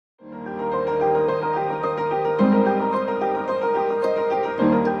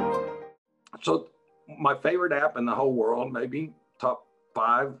So my favorite app in the whole world, maybe top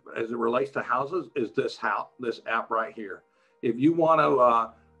 5 as it relates to houses, is this app right here. If you want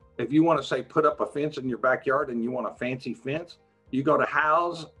to say put up a fence in your backyard and you want a fancy fence, you go to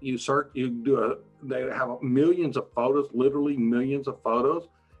House, you search, they have millions of photos, literally millions of photos,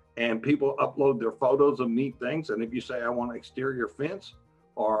 and people upload their photos of neat things. And if you say I want an exterior fence,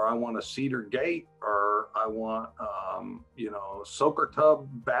 or I want a cedar gate, or I want soaker tub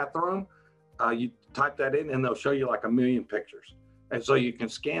bathroom, you type that in and they'll show you like a million pictures. And so you can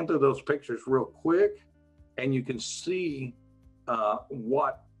scan through those pictures real quick, and you can see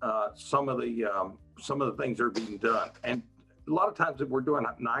what some of the things are being done. And a lot of times if we're doing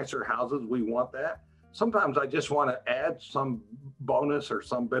nicer houses, we want that. Sometimes I just want to add some bonus or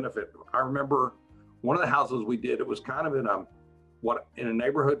some benefit. I remember one of the houses we did, it was kind of in a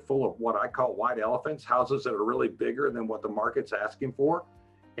neighborhood full of what I call white elephants, houses that are really bigger than what the market's asking for.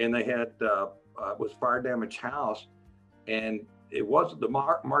 And they had, it was fire damaged house, and the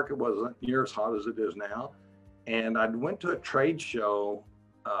market wasn't near as hot as it is now. And I went to a trade show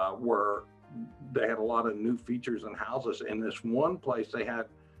where they had a lot of new features in houses. In this one place, they had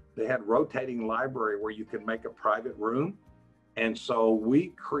rotating library where you could make a private room. And so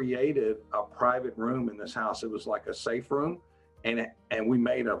we created a private room in this house. It was like a safe room. And we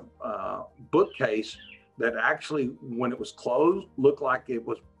made a bookcase that actually, when it was closed, looked like it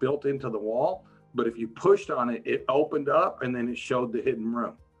was built into the wall. But if you pushed on it, it opened up and then it showed the hidden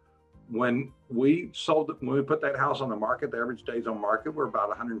room. When we put that house on the market, the average days on market were about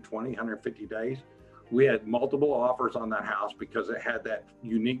 120, 150 days. We had multiple offers on that house because it had that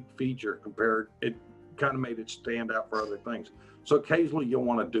unique feature it kind of made it stand out for other things. So occasionally you'll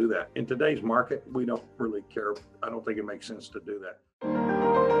want to do that. In today's market, we don't really care. I don't think it makes sense to do that.